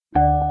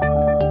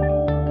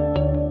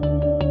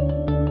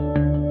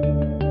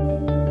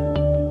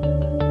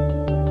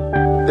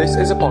This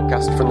is a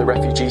podcast from the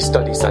Refugee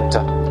Study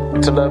Centre.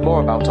 To learn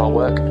more about our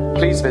work,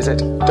 please visit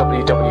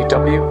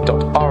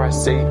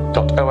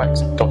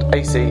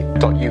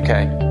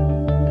www.rsc.ox.ac.uk.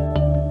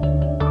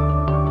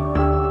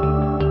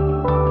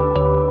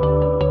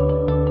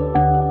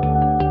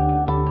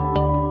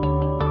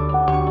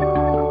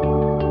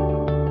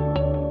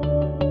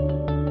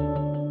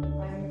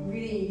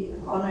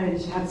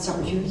 To have this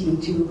opportunity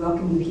to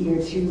welcome you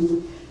here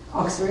to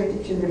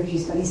Oxford, to the Refugee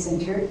Studies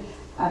Centre.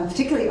 I'm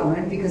particularly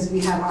honoured because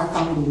we have our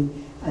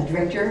founding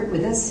director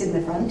with us in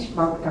the front,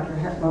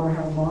 Dr. Barbara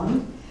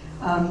Harold-Vaughan,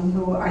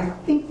 who I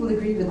think will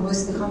agree with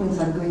most of the comments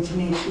I'm going to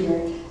make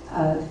here.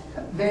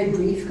 Very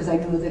brief, because I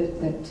know that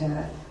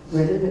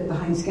we're a little bit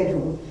behind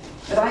schedule.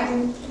 But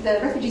the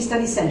Refugee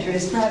Studies Centre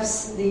is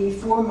perhaps the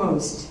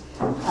foremost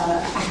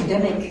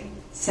academic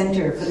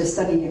centre for the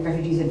study of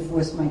refugees and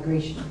forced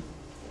migration.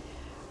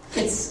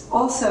 It's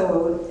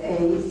also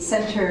a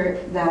centre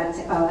that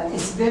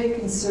is very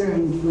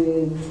concerned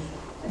with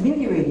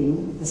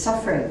ameliorating the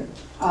suffering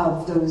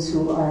of those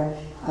who are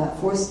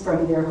forced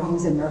from their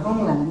homes and their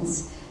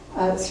homelands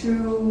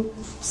through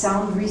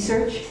sound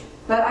research,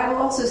 but I will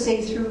also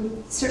say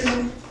through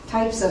certain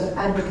types of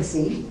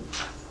advocacy.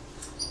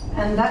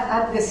 And that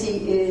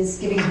advocacy is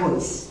giving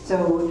voice.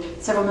 So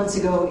several months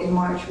ago in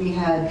March we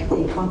had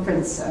a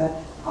conference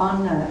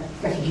on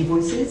refugee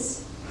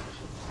voices.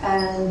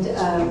 And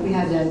we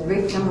had a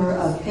great number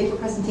of paper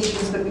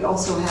presentations, but we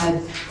also had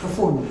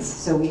performance.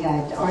 So we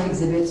had art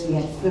exhibits, we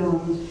had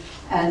film,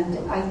 and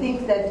I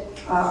think that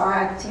our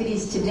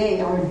activities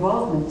today, our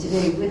involvement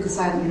today with the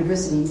Silent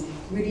University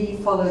really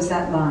follows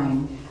that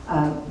line,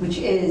 which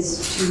is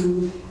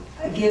to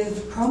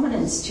give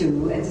prominence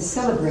to and to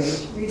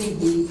celebrate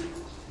really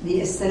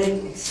the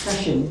aesthetic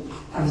expression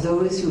of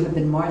those who have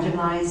been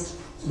marginalized,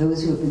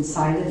 those who have been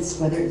silenced,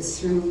 whether it's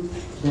through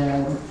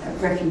the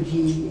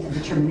refugee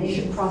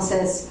determination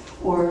process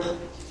or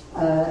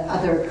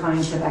other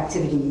kinds of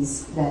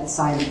activities that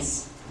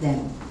silence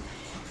them.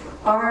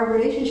 Our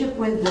relationship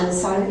with the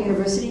Silent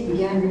University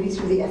began really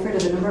through the effort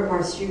of a number of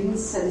our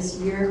students this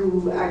year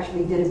who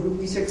actually did a group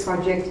research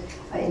project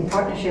in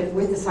partnership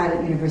with the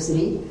Silent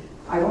University.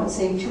 I won't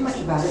say too much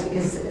about it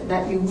because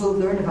that you will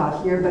learn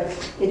about here, but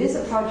it is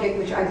a project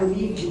which I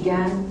believe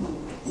began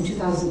in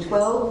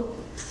 2012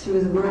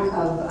 through the work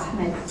of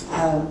Ahmed,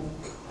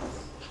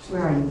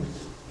 where are you?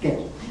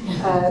 Good.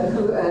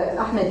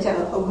 Ahmed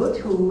Ogut,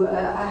 who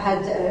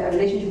had a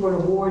relationship or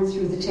award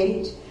through the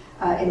Tate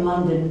in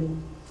London.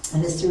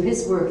 And it's through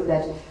his work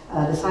that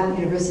the Silent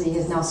University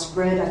has now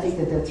spread. I think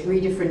that there are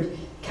 3 different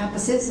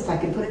campuses, if I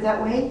can put it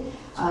that way.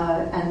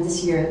 And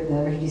this year,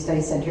 the Refugee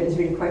Studies Centre is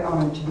really quite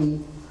honoured to be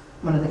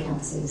one of the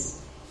campuses.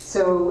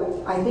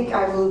 So I think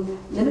I will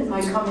limit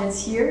my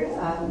comments here.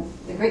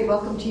 A great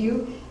welcome to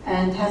you,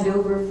 and hand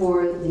over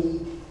for the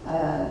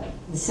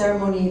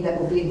ceremony that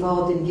will be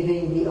involved in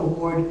giving the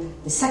award,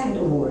 the second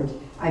award,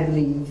 I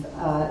believe,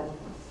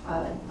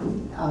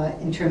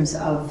 in terms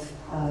of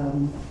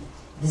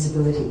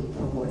Visibility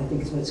Award, I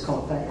think is what it's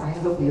called, but I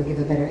hope you'll give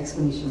a better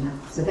explanation now.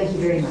 So thank you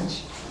very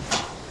much.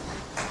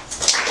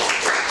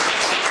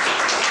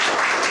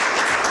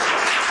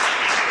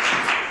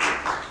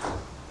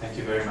 Thank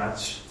you very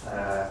much.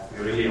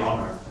 We're really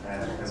honored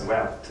as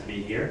well to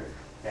be here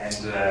and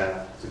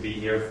to be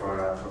here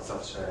for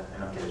such an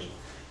occasion.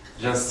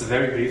 Just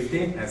very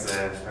briefly, as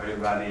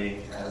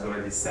everybody has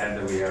already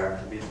said, we are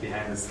a bit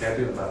behind the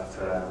schedule, but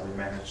we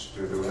managed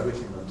to do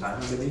everything on time,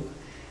 I believe.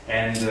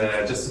 And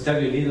just to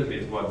tell you a little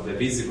bit what the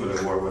Visible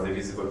Award, what the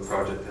Visible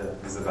Project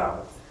is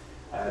about.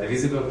 The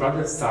Visible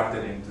Project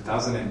started in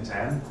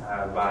 2010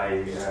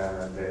 by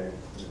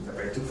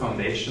 2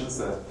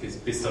 foundations,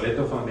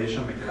 Pistoletto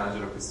Foundation,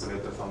 Michelangelo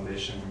Pistoletto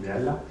Foundation in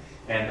Biella,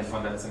 and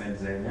Fondazione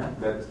Zegna,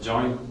 that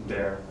joined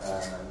their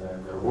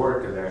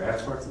work, their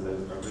efforts, their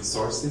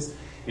resources,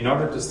 in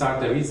order to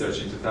start a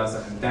research in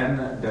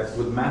 2010 that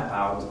would map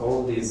out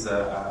all the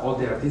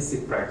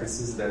artistic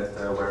practices that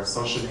were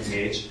socially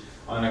engaged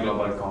on a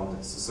global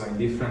context. So in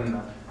different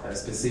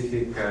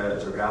specific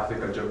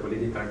geographical,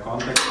 geopolitical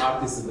contexts,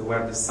 artists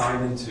were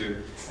deciding to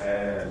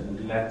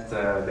let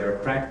their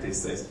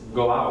practice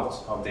go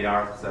out of the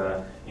art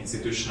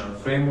institutional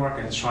framework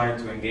and try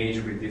to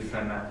engage with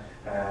different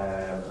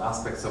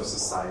aspects of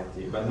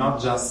society, but not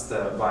just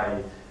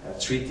by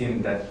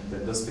treating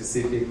those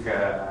specific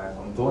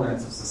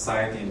components of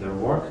society in their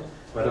work,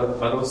 but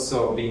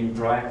also being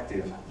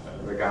proactive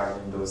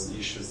regarding those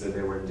issues that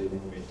they were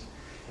dealing with.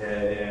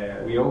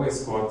 We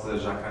always quote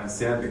Jacques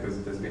Rancière because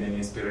it has been an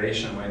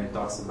inspiration when he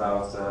talks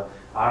about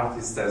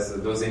artists as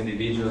those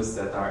individuals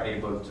that are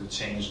able to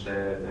change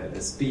the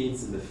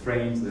speeds, the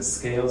frames, the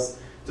scales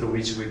through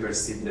which we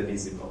perceive the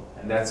visible.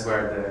 And that's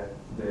where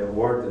the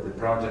word, the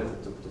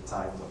project took the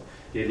title.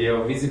 The idea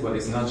of visible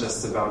is not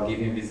just about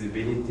giving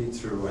visibility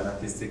through an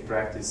artistic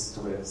practice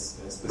to a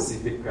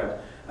specific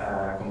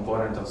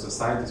component of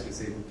society, a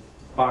specific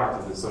part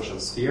of the social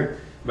sphere,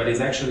 but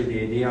it's actually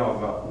the idea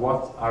of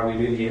what are we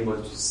really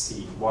able to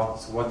see,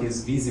 what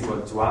is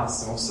visible to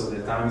us. Most of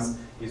the times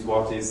is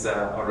what is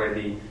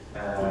already,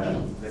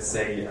 let's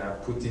say,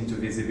 put into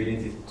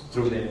visibility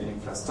through the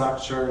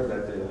infrastructure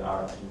that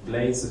are in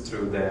place,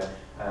 through the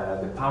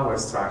power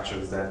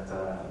structures that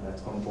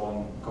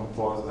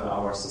compose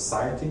our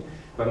society.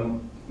 But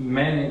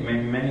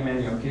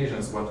many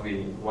occasions, what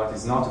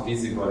is not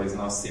visible is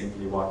not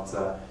simply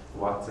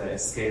what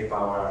escape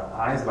our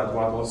eyes, but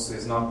what also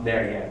is not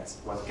there yet,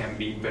 what can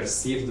be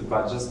perceived,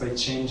 but just by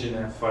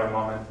changing for a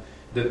moment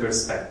the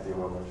perspective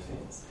of our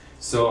things.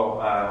 So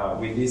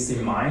with this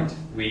in mind,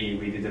 we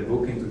did a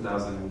book in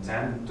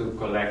 2010 to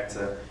collect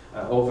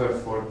over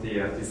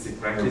 40 artistic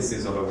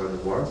practices all over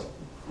the world.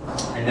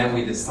 And then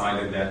we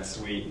decided that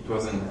it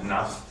wasn't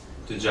enough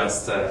to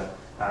just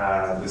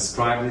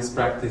describe these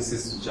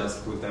practices, to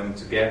just put them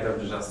together,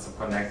 to just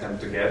connect them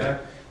together,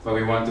 but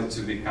we wanted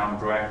to become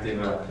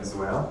proactive as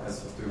well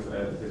as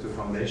the two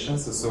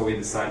foundations. So we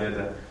decided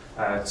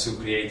to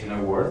create an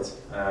award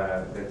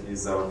that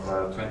is of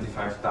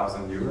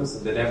 25,000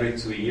 euros, that every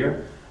 2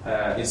 years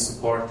is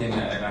supporting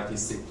an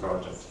artistic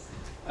project.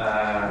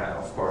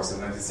 Of course,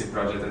 an artistic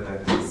project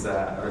that is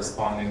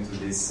responding to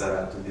this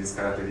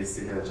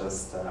characteristic I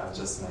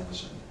just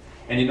mentioned.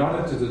 And in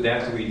order to do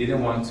that, we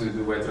didn't want to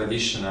do a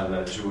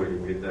traditional jury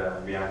with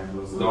behind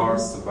closed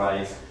doors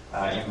by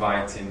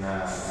inviting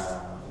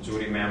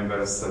jury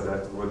members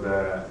that would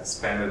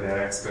spend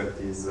their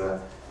expertise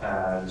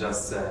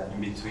just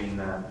in between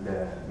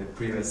the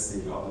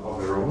privacy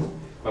of the room.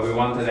 But we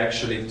wanted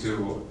actually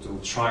to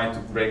try to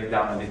break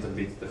down a little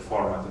bit the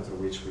format through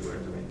which we were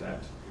doing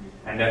that.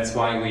 And that's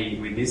why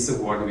with this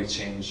award we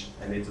changed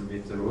a little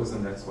bit the rules,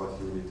 and that's what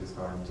Judith is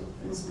going to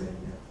explain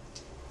here.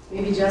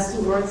 Maybe just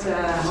two words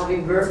how we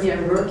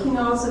are working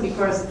also,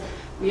 because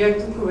we are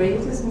two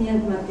curators, me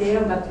and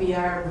Matteo, but we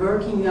are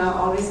working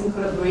always in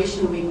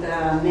collaboration with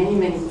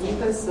many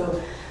people.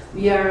 So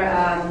we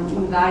are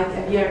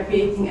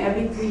creating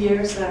every 2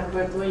 years a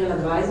curatorial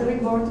advisory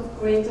board of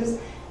curators.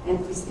 And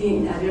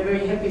Christine, we are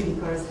very happy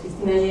because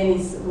Christina Yen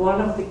is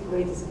one of the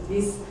curators of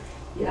this,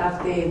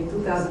 of the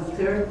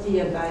 2030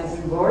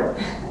 advisory board.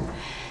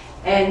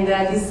 And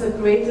these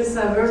curators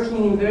are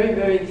working in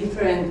very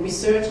different,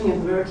 researching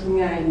and working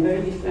in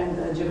very different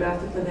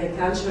geographical and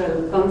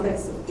cultural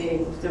contexts of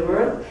the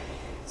world.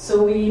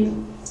 So we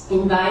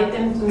invite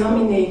them to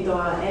nominate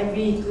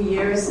every 2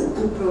 years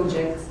 2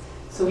 projects.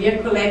 So we are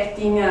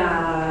collecting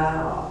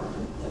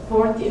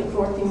 40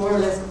 more or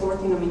less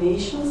 40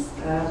 nominations,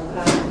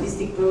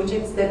 artistic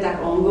projects that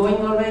are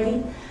ongoing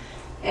already.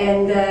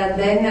 And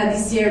then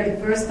this year, the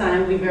first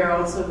time, we were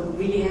also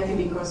really happy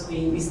because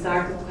we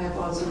started to have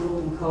also an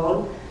open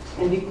call,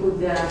 and we could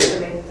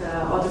select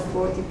other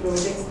 40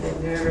 projects that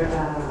were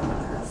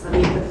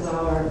submitted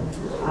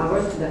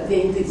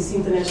to this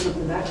International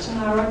Production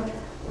Hour.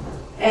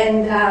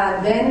 And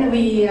then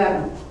we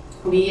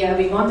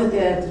wanted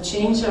to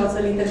change also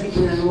a little bit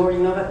in a more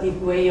innovative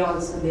way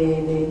also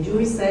the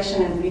jury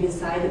session, and we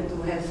decided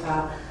to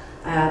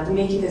have to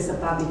make it as a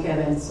public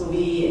event. So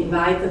we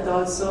invited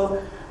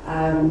also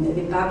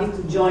the public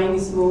to join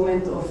this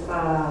moment of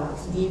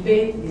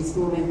debate, this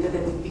moment that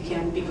it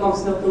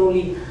becomes not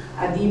only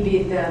a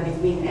debate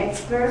between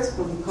experts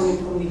coming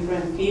from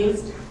different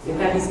fields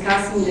that are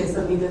discussing the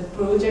submitted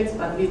projects,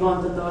 but we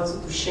wanted also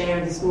to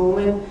share this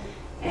moment,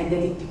 and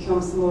that it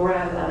becomes more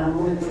a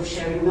moment of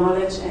sharing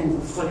knowledge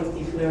and of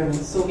collective learning.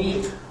 So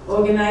we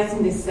organized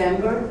in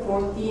December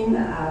 14,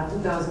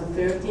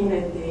 2013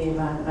 at the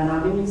Van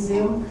Abbe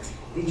Museum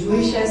the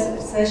jury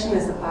session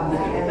as a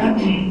public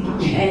event,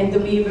 and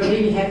we were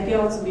really happy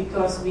also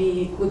because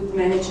we could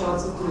manage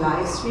also to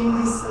live stream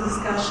this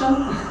discussion.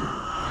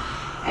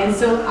 And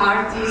so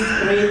artists,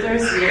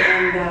 curators,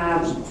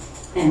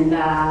 and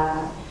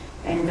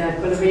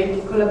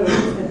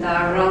collaborators that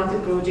are around the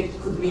project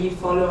could really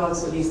follow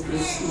also this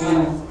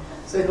moment.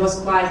 So it was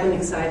quite an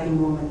exciting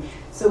moment.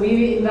 So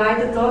we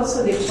invited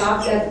also the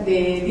fact that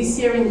this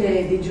year in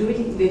the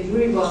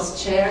jury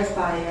was chaired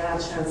by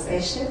Charles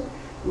Esche,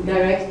 the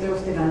director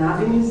of the Van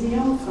Abbe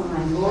Museum from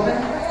Eindhoven,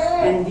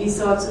 and he's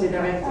also the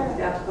director of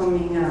the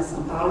upcoming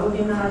São Paulo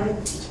Biennale,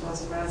 which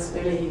was for us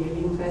really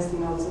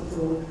interesting also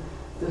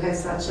to have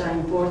such an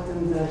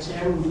important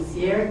chairman this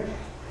year.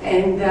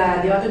 And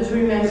the other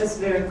jury members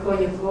were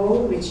Koye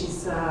Ko, which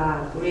is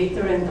a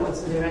curator and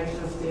also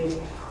director of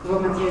the raw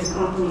materials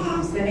company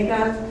from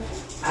Senegal,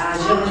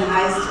 German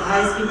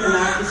high-speed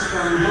artist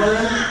from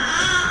Holland,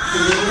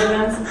 from the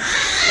Netherlands,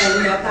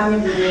 and Tami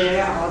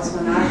Budera, also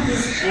an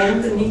artist,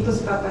 and Nikos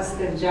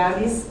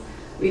Papastergiadis,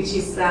 which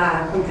is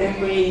a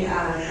contemporary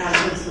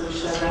cultural and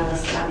social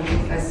study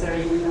professor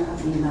in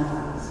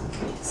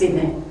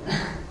Sydney.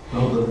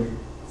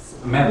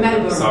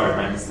 Melbourne. Sorry,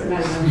 my mistake.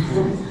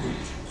 Melbourne.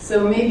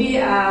 So maybe,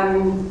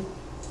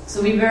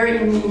 so we were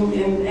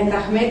and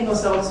Ahmed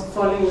was also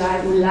following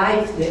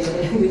live the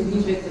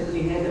debate that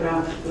we had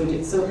around the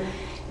project. So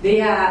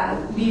the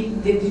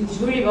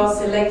jury was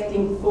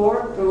selecting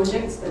 4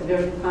 projects that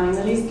were the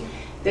finalists,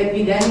 that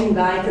we then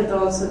invited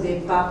also the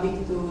public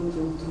to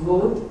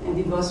vote, and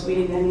it was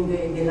really then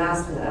in the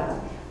last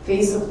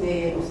face of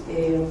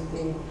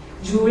the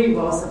jury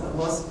was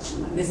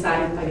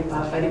decided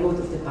by the vote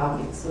of the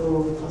public.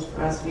 So it was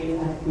for us really a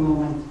happy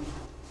moment.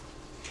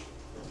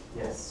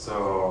 Yes,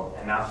 so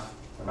enough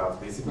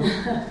about Visible.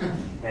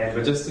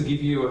 But just to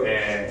give you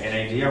an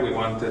idea, we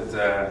wanted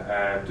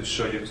to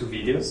show you two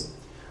videos.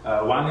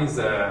 One is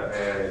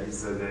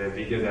the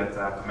video that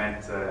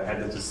Comet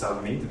had to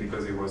submit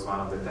because he was one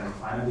of the 10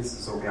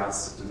 finalists. So we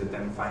asked the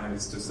 10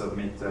 finalists to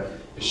submit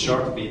a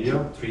short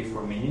video,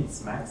 3-4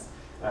 minutes max,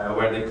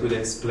 where they could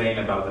explain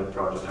about the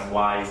project and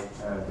why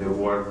the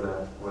award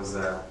was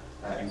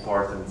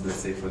important, let's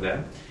say, for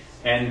them.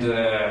 And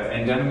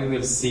then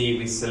we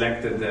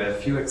selected a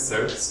few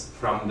excerpts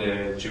from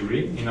the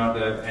jury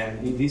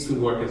and this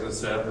will work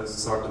as a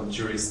sort of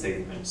jury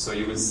statement. So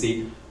you will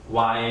see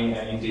why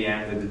in the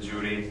end the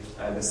jury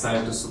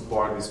decided to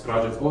support this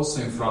project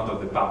also in front of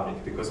the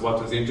public, because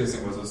what was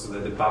interesting was also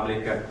that the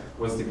public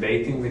was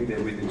debating with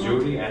the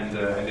jury, and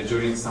the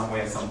jury in some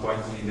way at some point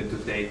needed to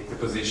take a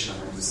position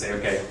and to say,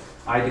 okay,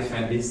 I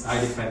defend this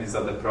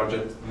other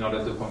project, in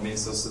order to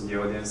convince also the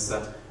audience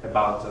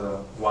about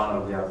one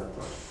or the other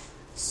project.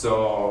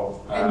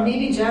 So and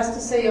maybe just to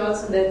say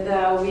also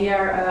that we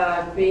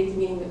are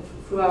creating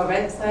through our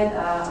website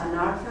an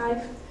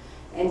archive,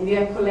 and we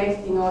are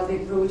collecting all the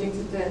projects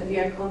that we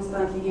are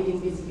constantly giving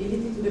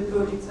visibility to the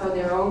projects, how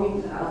they're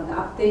going,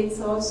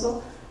 updates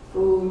also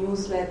through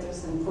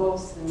newsletters and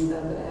posts and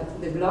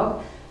the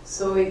blog.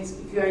 So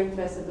if you are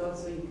interested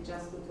also, you can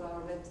just go to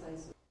our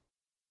website.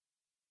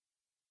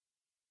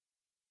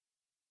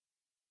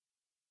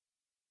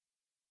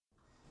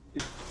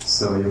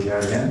 So you here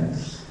again.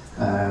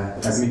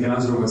 As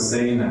Michelangelo was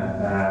saying,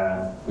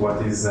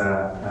 what is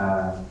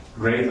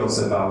great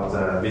also about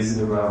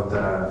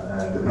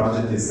the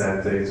project is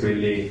that it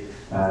really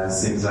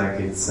seems like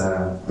it's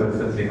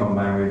perfectly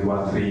combined with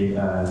what we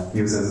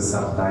use as a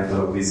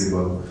subtitle of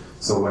Visible.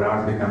 So where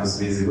art becomes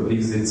visible,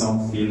 leaves its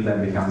own field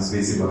and becomes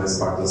visible as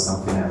part of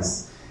something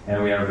else.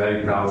 And we are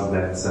very proud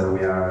that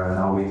we are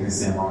now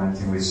witnessing a moment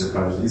in which the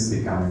project is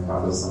becoming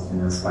part of something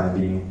else by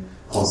being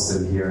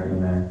hosted here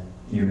in a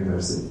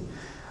university.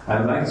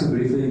 I'd like to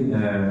briefly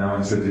now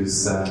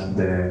introduce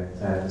the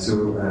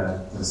two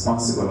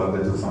responsible of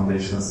the two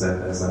foundations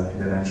that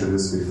I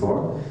introduced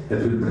before, that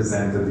will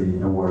present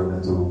the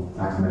award to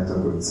Achmed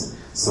Goods.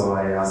 So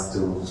I asked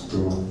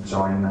to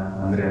join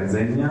Andrea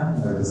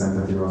Zegna,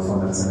 representative of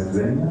Fondazione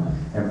Zegna,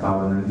 and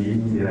Paolo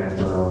Nandini,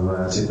 director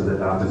of Città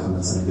dell'Arte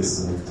Fondazione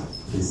Cristo Victor.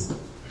 Please.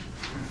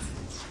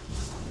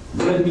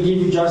 Let me give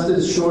you just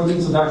a short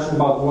introduction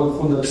about what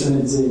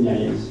Fondazione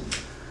Zegna is.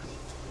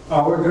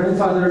 Our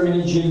grandfather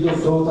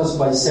Ermenegildo taught us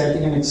by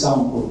setting an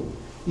example.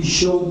 He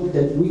showed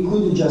that we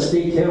couldn't just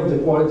take care of the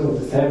quality of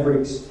the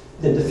fabrics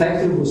that the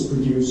factory was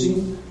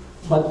producing,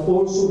 but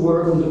also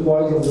work on the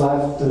quality of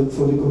life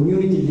for the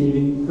community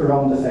living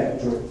around the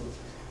factory.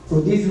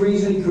 For this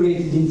reason, he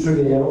created in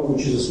Trevero,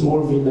 which is a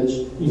small village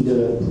in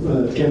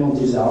the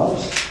Piemontese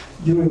Alps,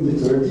 during the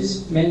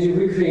 30s, many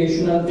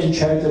recreational and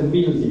charitable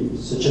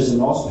buildings, such as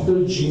an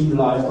hospital, gym,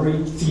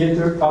 library,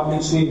 theater,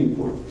 public swimming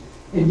pool,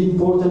 and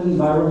important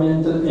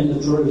environmental and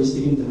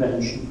naturalistic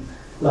intervention,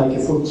 like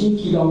a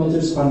 14-kilometer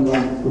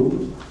panoramic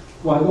route,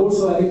 while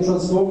also having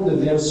transformed the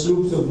bare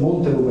slopes of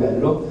Monte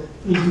Ruello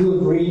into a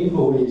green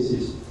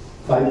oasis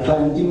by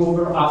planting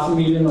over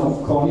 500,000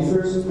 of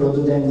conifers,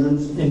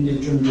 rhododendrons, and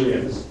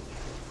ditrongeas.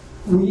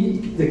 We,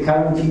 the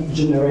current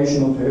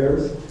generation of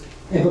Earth,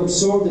 have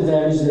absorbed the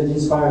values that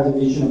inspire the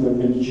vision of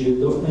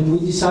Ermenegildo, and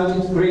we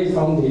decided to create a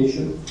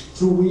foundation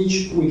through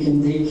which we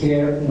can take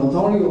care not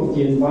only of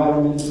the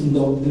environment and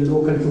of the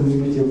local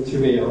community of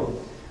Trevero,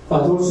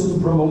 but also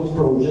to promote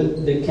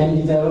projects that can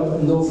develop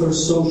and offer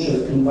social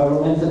and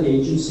environmental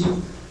agency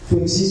to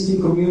existing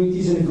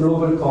communities in a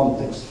global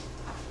context,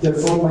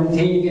 therefore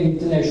maintaining an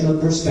international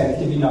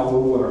perspective in our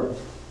work.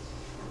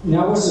 In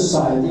our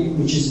society,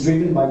 which is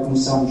driven by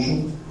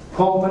consumption,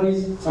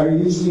 companies are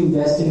usually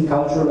investing in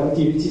cultural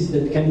activities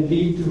that can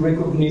lead to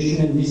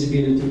recognition and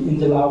visibility in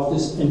the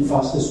loudest and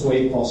fastest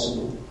way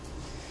possible.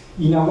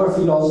 In our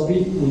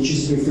philosophy, which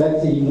is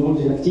reflected in all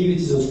the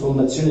activities of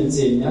Fondazione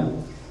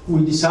Zegna,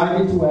 we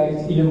decided to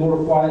act in a more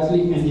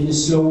quietly and in a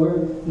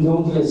slower,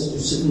 not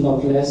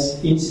less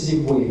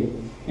incisive way,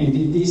 and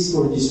did this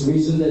for this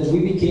reason that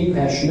we became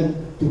passionate,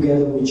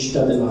 together with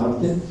Città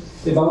dell'Arte,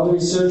 about a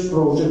research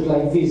project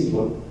like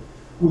Visible,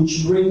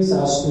 which brings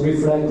us to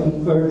reflect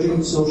on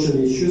urgent social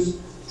issues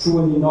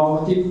through an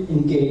innovative,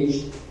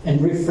 engaged, and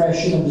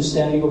refreshing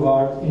understanding of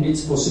art and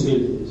its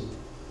possibilities.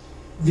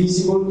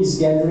 Visible is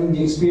gathering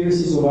the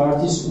experiences of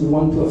artists who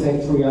want to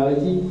affect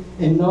reality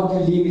and not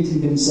limiting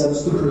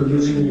themselves to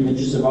producing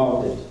images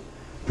about it,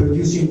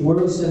 producing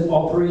works that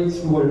operate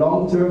through a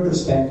long-term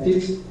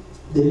perspective,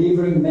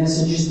 delivering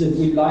messages that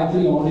will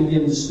likely only be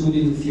understood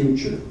in the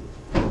future.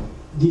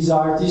 These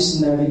artists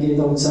navigate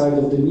outside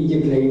of the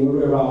media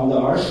glamour around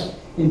art,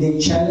 and they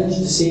challenge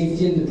the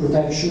safety and the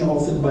protection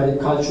offered by the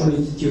cultural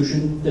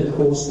institution that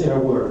hosts their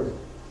work.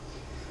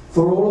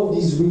 For all of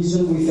these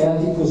reasons, we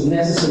felt it was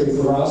necessary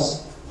for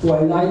us to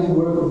highlight the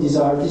work of these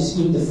artists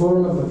in the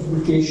form of a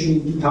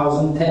publication in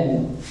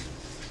 2010.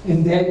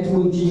 and then to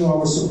continue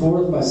our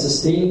support by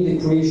sustaining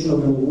the creation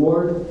of an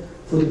award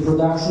for the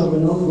production of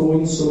an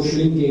ongoing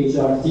socially engaged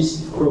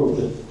artistic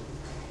project.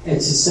 At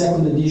its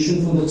second edition,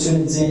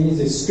 Fondazione Zegna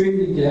is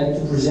extremely glad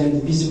to present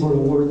the Visible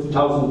Award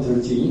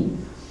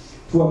 2013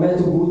 to Ahmed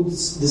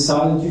Goods, the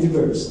Silent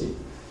University,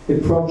 a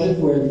project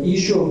where the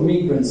issue of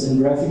migrants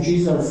and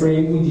refugees are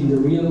framed within the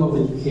realm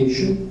of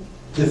education,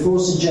 therefore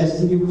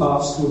suggesting new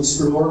paths to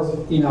explore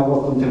in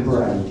our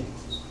contemporaneity.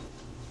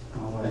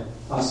 I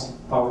ask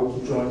Paolo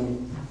to join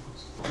me.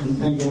 And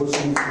thank you also.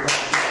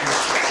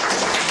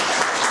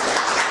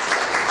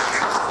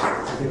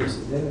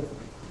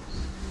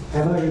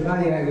 Hello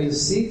everybody, I will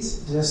sit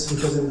just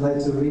because I would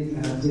like to read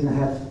and I didn't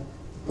have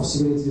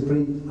possibility to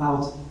print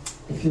out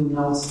a few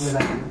notes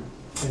that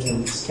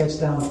I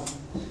sketched down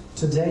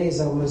today as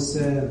I was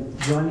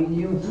joining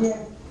you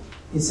here.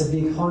 It's a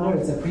big honor,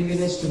 it's a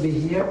privilege to be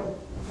here.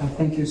 I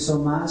thank you so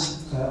much,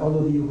 all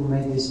of you who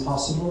made this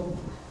possible.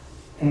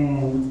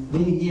 And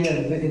being here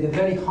at the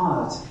very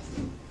heart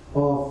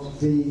of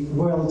the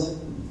world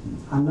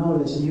and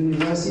knowledge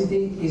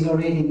university is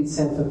already in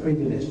itself a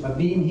privilege. But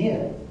being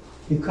here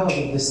because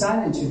of the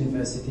Silent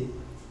University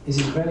is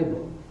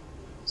incredible.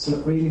 So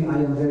really I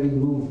am very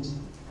moved.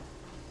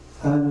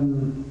 I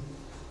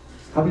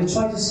will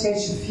try to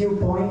sketch a few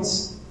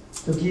points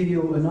to give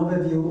you an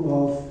overview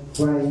of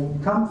where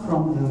I come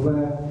from and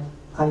where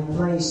I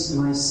place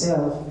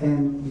myself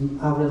and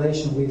our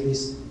relation with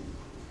this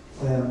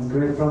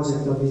great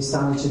project of the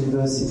Silent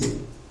University.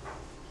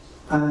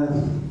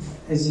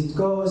 As it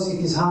goes, it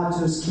is hard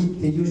to skip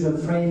the usual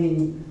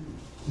framing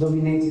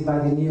dominated by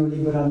the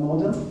neoliberal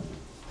model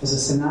as a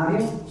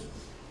scenario,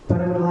 but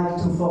I would like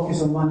to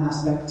focus on one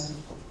aspect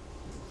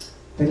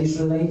that is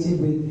related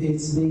with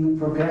its being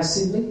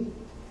progressively,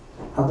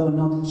 although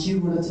not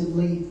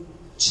cumulatively,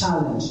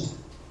 challenged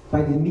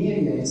by the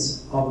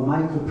myriads of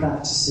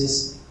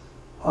micro-practices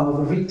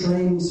of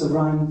reclaiming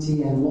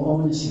sovereignty and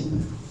ownership.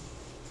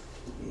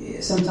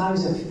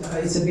 Sometimes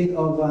it's a bit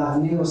of a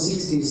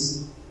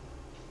neo-60s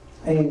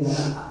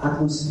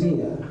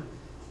atmosphere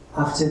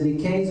after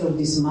decades of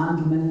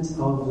dismantlement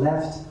of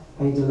left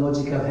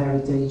ideological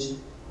heritage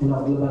and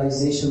of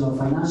globalization of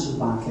financial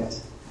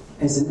market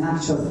as an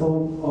actual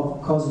form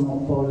of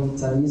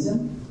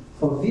cosmopolitanism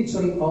for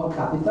virtually all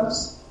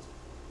capitals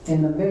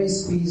and a very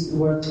squeezed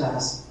world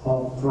class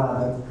of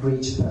rather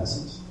rich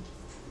persons.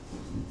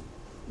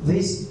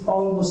 This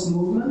almost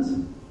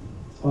movement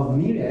of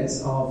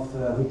myriads of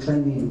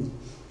reclaiming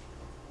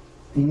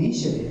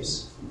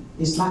initiatives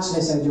is much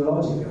less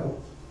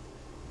ideological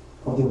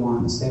of the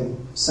ones that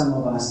some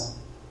of us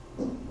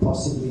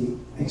possibly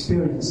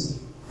experienced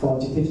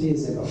 40, 50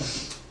 years ago,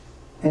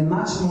 and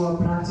much more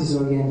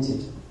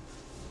practice-oriented,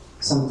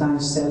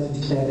 sometimes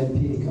self-declared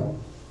empirical.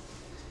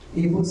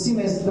 It would seem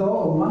as though,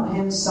 on one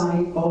hand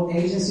side, all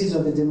agencies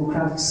of the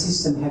democratic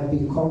system have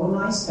been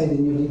colonized by the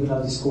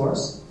neoliberal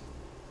discourse,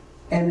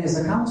 and as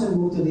a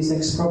counter-move to this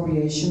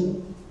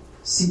expropriation,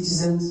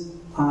 citizens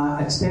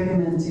are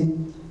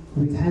experimenting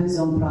with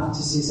hands-on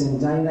practices and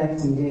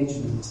direct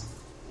engagement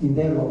in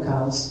their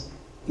locales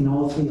in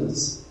all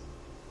fields.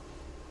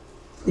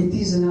 It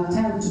is an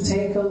attempt to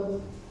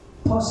tackle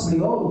possibly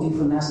all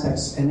different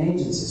aspects and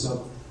agencies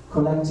of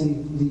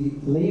collectively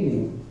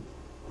living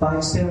by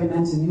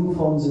experimenting new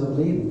forms of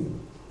living,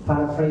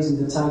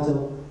 paraphrasing the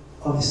title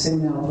of the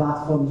seminal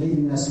platform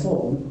Living as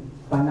Form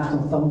by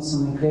Nathan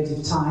Thompson and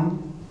Creative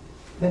Time.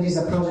 That is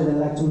a project I'd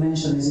like to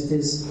mention as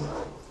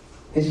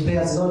it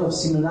bears a lot of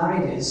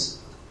similarities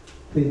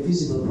with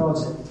Visible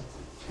Project,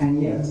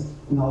 and yet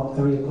not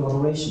a real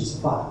collaboration so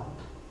far.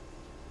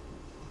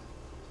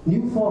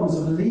 New forms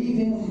of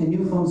living and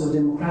new forms of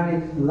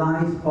democratic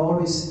life,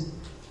 always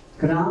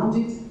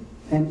grounded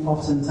and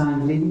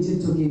oftentimes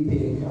limited to the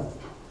empirical.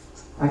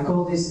 I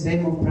call this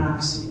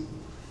demopraxy.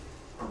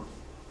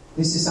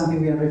 This is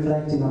something we are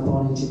reflecting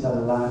upon in Città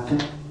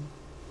dell'Arte,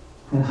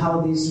 and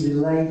how this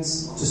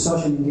relates to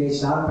socially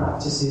engaged art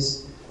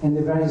practices and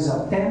the various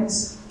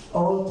attempts,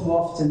 all too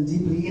often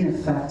deeply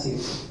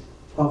ineffective,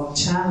 of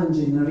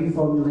challenging and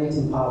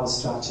reformulating power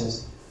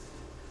structures,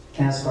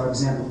 as for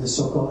example the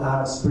so-called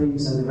Arab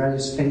Springs and the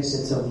various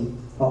facets of the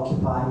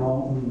Occupy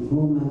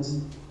movement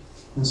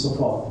and so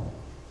forth.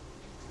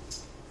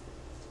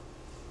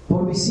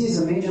 What we see as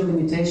a major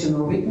limitation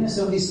or weakness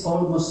of this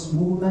almost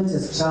movement,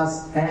 as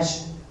Charles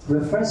Ash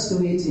refers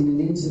to it in an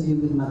interview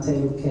with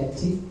Matteo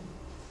Chetti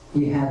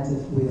he had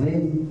with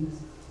him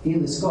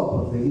in the scope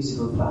of the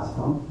Visible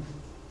platform,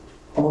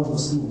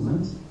 almost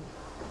movement,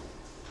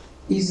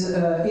 is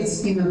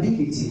its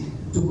inability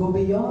to go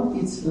beyond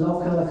its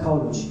local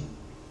ecology.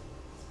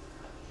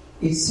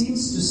 It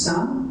seems to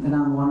some, and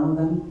I'm one of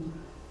them,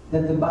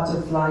 that the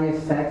butterfly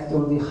effect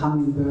or the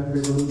hummingbird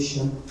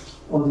revolution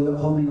or the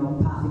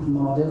homeopathic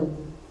model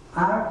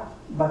are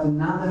but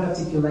another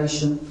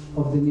articulation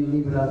of the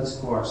neoliberal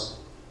discourse.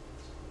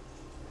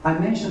 I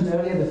mentioned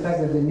earlier the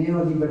fact that the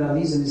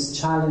neoliberalism is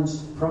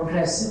challenged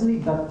progressively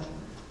but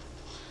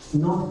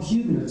not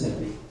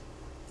cumulatively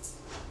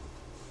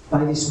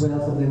by this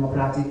wealth of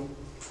democratic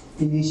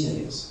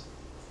initiatives.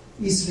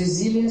 Its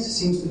resilience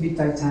seems to be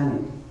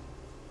titanic.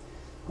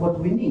 What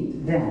we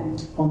need then,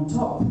 on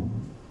top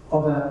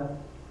of a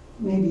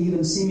maybe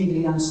even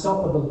seemingly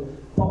unstoppable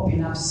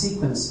popping up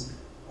sequence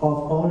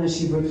of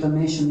ownership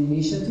reclamation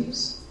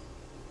initiatives,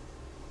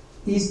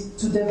 is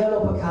to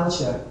develop a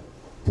culture,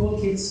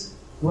 toolkits,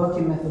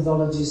 working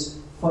methodologies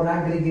for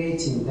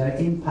aggregating their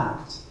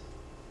impact.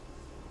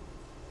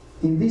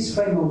 In this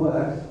frame of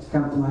work, to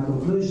come to my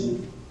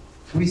conclusion,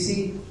 we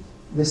see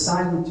the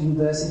Silent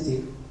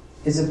University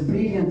as a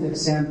brilliant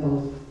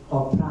example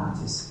of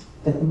practice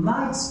that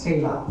might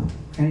scale up,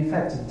 and in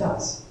fact it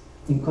does,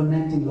 in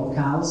connecting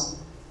locales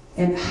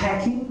and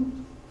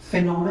hacking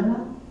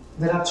phenomena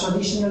that are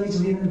traditionally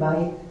driven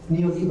by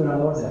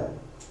neoliberal order.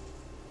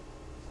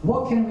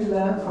 What can we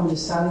learn from the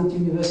Silent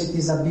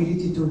University's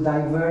ability to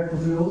divert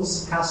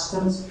rules,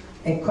 customs,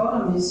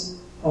 economies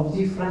of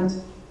different,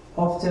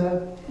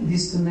 often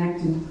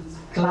disconnected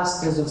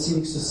clusters of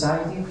civic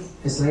society,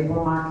 as labor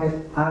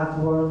market, art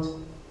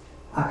world,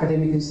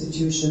 academic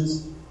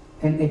institutions,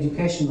 and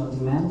educational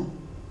demand?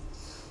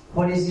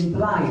 What is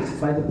implied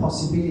by the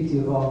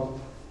possibility of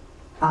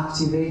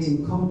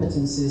activating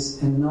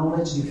competencies and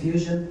knowledge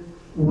diffusion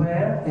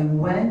where and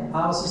when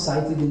our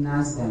society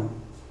denies them?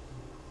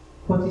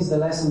 What is the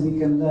lesson we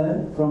can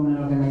learn from an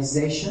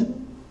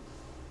organization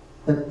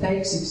that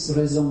takes its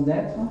raison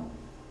d'etre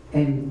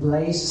and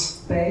plays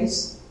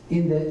space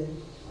in the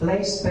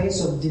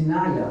space of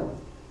denial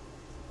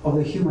of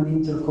the human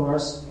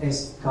intercourse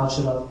as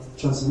cultural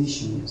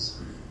transmission is?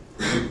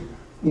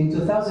 In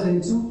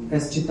 2002,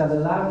 as Città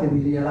dell'Arte, we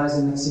realized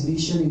an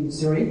exhibition in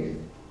Zurich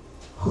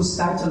whose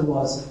title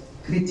was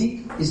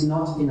 "Critique is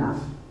Not Enough."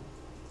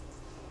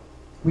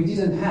 We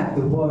didn't have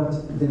the word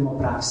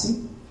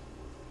demopraxy,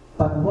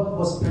 but what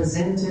was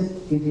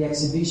presented in the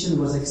exhibition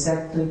was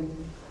exactly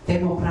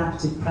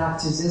democratic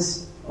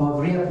practices of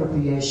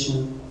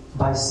reappropriation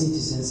by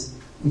citizens,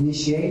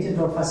 initiated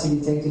or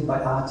facilitated by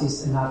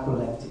artists and art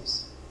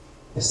collectives.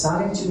 The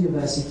Silent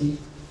University,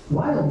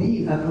 while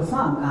being a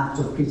profound act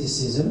of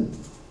criticism,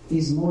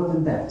 is more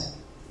than that.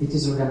 It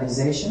is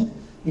organization,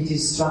 it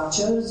is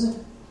structures,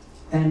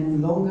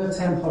 and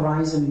longer-term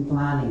horizon in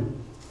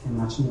planning, and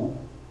much more.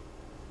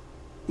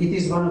 It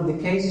is one of the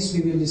cases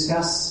we will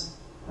discuss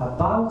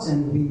about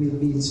and we will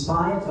be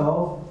inspired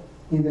of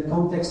in the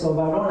context of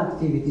our own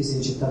activities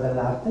in Città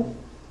dell'Arte,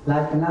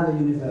 like another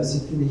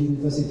university, the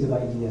University of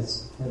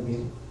Ideas, that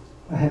we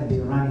have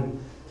been running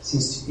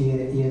since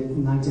year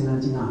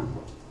 1999,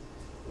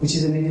 which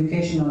is an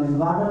educational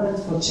environment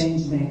for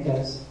change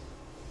makers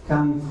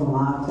coming from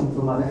art and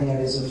from other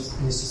areas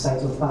of the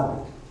societal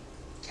fabric.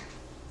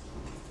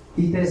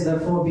 It has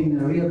therefore been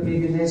a real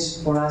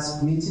privilege for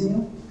us meeting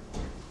you,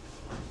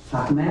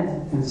 Ahmed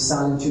and the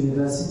Silent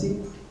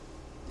University,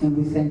 and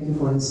we thank you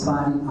for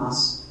inspiring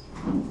us,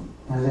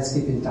 and let's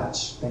keep in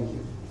touch. Thank you.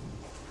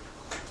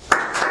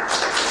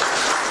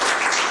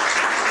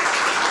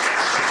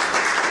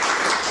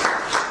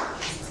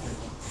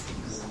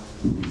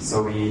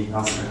 So we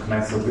asked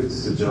Ahmed Sogut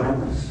to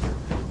join,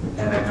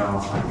 and I know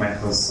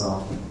Ahmed was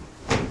so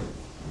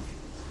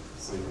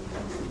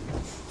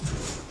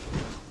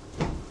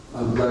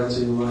I would like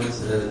to invite,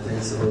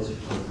 thanks a lot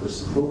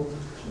first of all,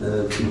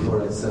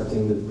 before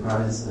accepting the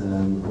prize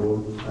and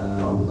award,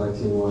 I would like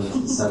to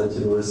invite Silent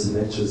University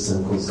lecturers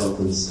and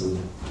consultants to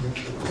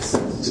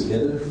accept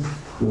together.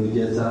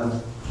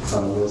 Murieta,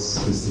 Carlos,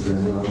 Mr.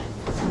 Brennan,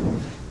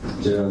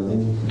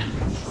 Geraldine,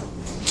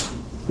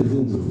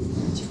 Ubuntu.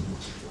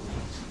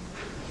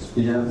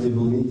 We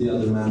will meet the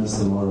other members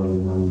tomorrow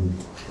in London.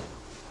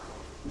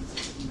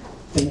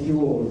 Thank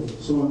you all.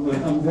 So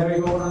I'm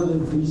very honored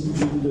and pleased to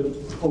give the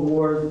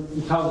award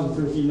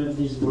 2013 at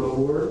this World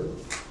Award.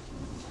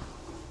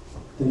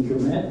 Thank you,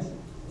 Matt.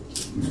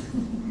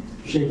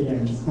 Shake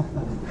hands.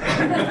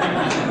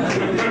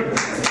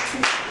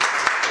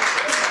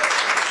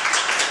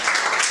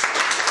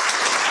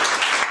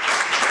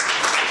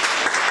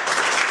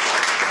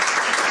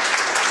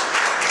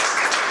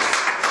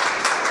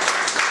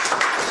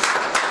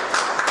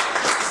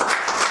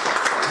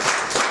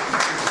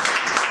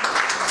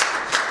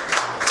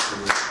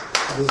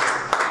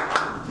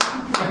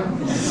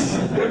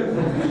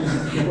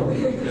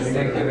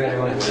 Thank you very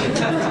much.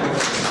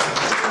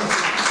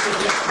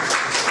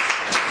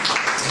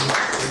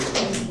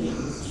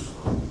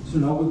 So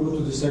now we go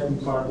to the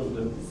second part of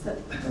the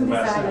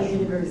Silent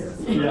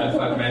University. Yeah, if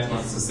Ahmed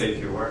wants to say a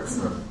few words.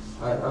 Or...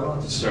 I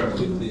want to share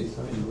quickly a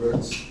few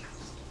words.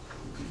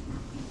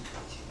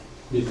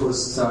 Before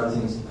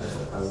starting,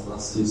 I will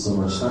not steal so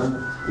much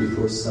time.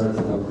 Before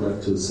starting, I would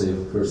like to say,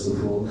 first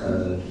of all,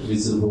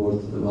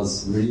 Whistleboard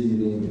was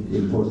really an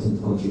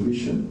important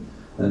contribution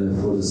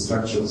for the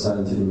structure of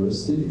Silent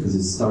University, because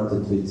it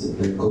started with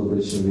a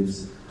collaboration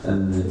with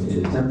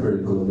a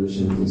temporary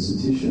collaboration with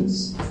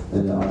institutions,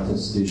 art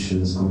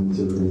institutions,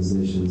 community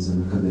organizations,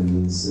 and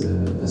academics,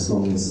 as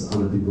long as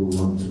other people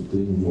want to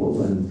be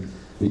involved, and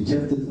we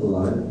kept it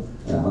alive.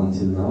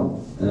 until now.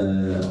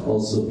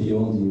 Also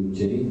beyond the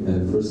UK,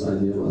 first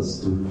idea was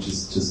to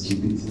just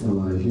keep it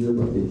alive here,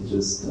 but it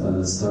just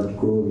start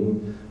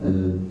growing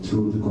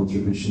through the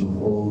contribution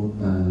of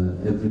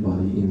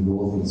everybody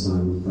involving. So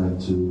I would like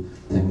to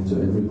thank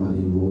to everybody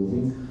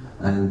involving.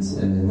 And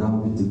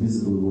now with the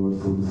Visible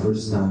World, for the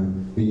first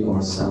time, we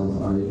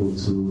ourselves are able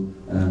to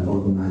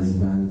organize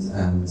events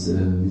and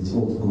with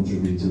all the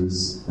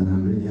contributors. And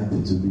I'm really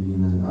happy to be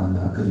in an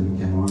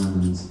academic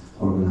environment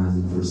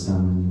organizing first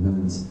time an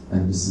event.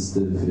 And this is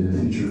the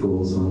future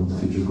goals, one of the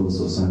future goals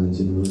of Silent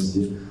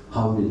University,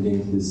 how we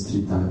link these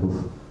three type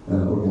of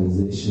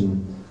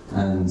organization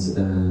and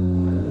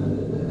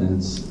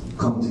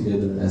come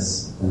together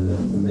as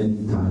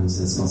many times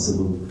as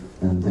possible.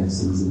 And thanks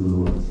to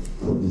Visible World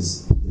for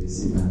this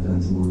event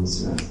and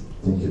tomorrow's event.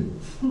 Thank you.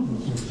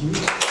 Thank you.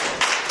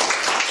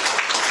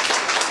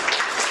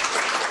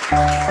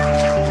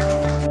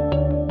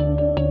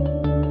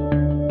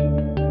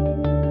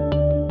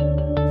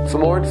 For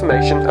more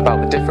information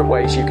about the different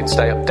ways you can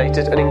stay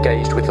updated and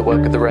engaged with the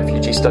work of the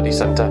Refugee Studies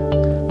Centre,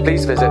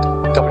 please visit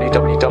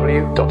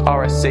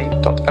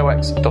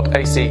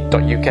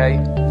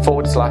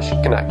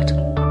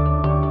www.rsc.ox.ac.uk/connect.